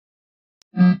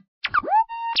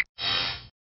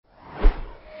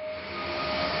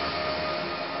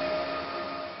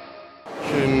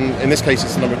in this case,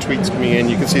 it's the number of tweets coming in.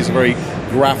 You can see it's a very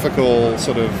graphical,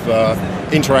 sort of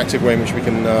interactive way in which we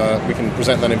can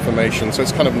present that information. So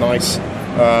it's kind of nice.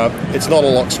 It's not a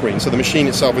lock screen, so the machine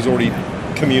itself is already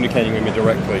communicating with me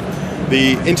directly.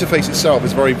 The interface itself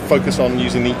is very focused on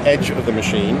using the edge of the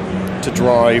machine to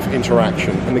drive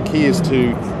interaction, and the key is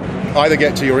to either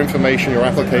get to your information, your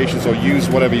applications, or use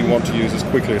whatever you want to use as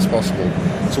quickly as possible.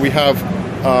 So we have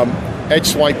edge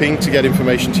swiping to get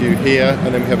information to you here,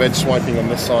 and then we have edge swiping on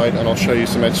this side, and I'll show you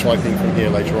some edge swiping from here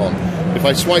later on. If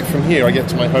I swipe from here, I get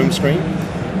to my home screen.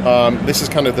 This is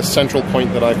kind of the central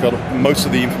point that I've got most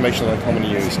of the information that I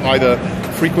commonly use, either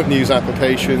frequent news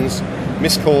applications,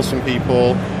 missed calls from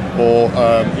people, or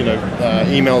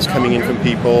emails coming in from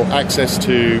people, access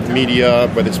to media,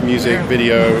 whether it's music,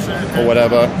 video, or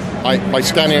whatever. By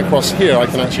scanning across here, I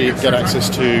can actually get access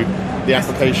to the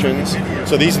applications.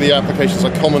 So these are the applications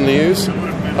I commonly use,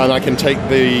 and I can take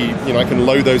I can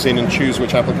load those in and choose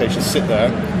which applications sit there.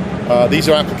 These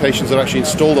are applications that are actually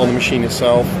installed on the machine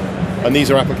itself, and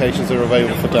these are applications that are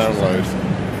available for download.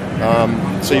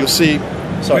 So you'll see.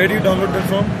 Where do you download them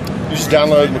from? You just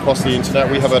download them across the internet.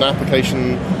 We have an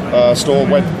application store.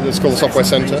 It's called the Software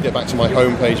Center. Get back to my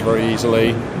home page very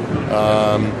easily.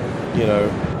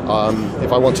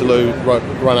 If I want to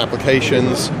run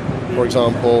applications, for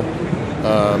example,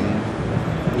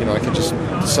 I can just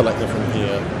select them from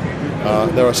here.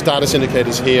 There are status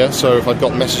indicators here, so if I've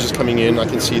got messages coming in, I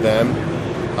can see them.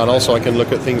 And also I can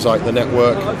look at things like the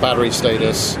network, battery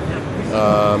status.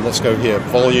 Let's go here,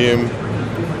 volume,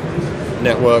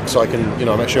 network, so I can,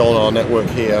 I'm actually on our network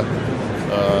here.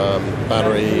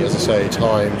 Battery, as I say,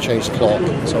 time, change the clock,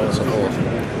 so on and so forth.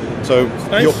 So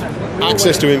nice. Your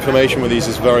access to information with these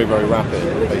is very, very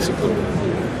rapid, basically.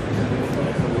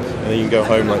 And then you can go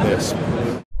home like this.